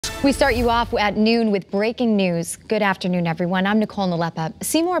We start you off at noon with breaking news. Good afternoon, everyone. I'm Nicole Nalepa.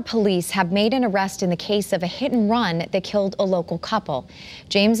 Seymour police have made an arrest in the case of a hit and run that killed a local couple.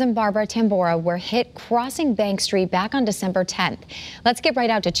 James and Barbara Tambora were hit crossing Bank Street back on December 10th. Let's get right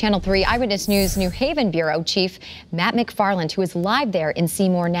out to Channel 3 Eyewitness News New Haven Bureau Chief Matt McFarland, who is live there in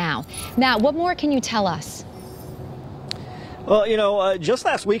Seymour now. Matt, what more can you tell us? Well, just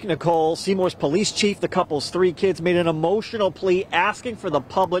last week, Nicole, Seymour's police chief, the couple's 3 kids, made an emotional plea asking for the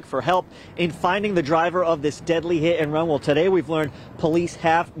public for help in finding the driver of this deadly hit and run. Well, today we've learned police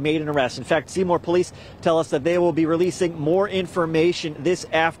have made an arrest. In fact, Seymour police tell us that they will be releasing more information this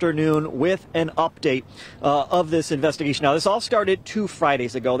afternoon with an update of this investigation. Now, this all started 2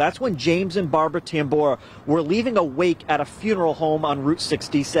 Fridays ago. That's when James and Barbara Tambora were leaving a wake at a funeral home on Route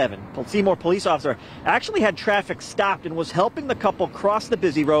 67. A Seymour police officer actually had traffic stopped and was helping the couple cross the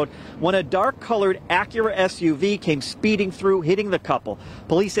busy road when a dark-colored Acura SUV came speeding through, hitting the couple.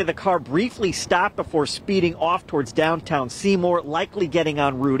 Police say the car briefly stopped before speeding off towards downtown Seymour, likely getting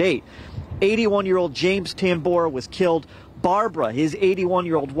on Route 8. 81-year-old James Tambora was killed. Barbara, his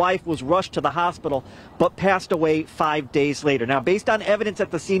 81-year-old wife, was rushed to the hospital but passed away 5 days later. Now, based on evidence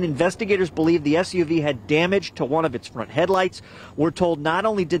at the scene, investigators believe the SUV had damage to one of its front headlights. We're told not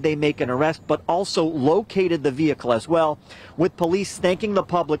only did they make an arrest, but also located the vehicle as well, with police thanking the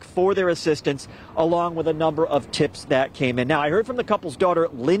public for their assistance, along with a number of tips that came in. Now, I heard from the couple's daughter,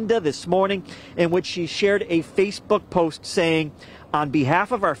 Linda, this morning, in which she shared a Facebook post saying, "On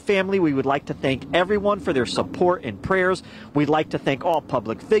behalf of our family, we would like to thank everyone for their support and prayers. We'd like to thank all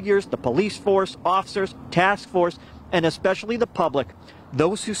public figures, the police force, officers, task force, and especially the public,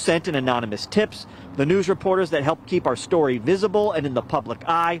 those who sent in anonymous tips, the news reporters that helped keep our story visible and in the public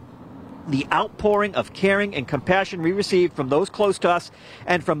eye. The outpouring of caring and compassion we received from those close to us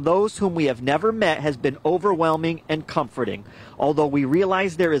and from those whom we have never met has been overwhelming and comforting. Although we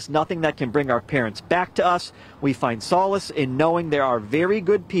realize there is nothing that can bring our parents back to us, we find solace in knowing there are very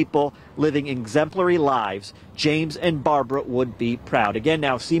good people living exemplary lives. James and Barbara would be proud." Again,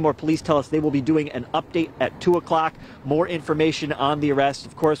 now Seymour police tell us they will be doing an update at 2 o'clock. More information on the arrest.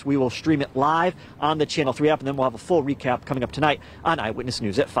 Of course, we will stream it live on the Channel 3 app, and then we'll have a full recap coming up tonight on Eyewitness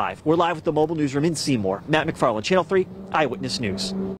News at 5. We're live with the mobile newsroom in Seymour. Matt McFarland, Channel 3 Eyewitness News.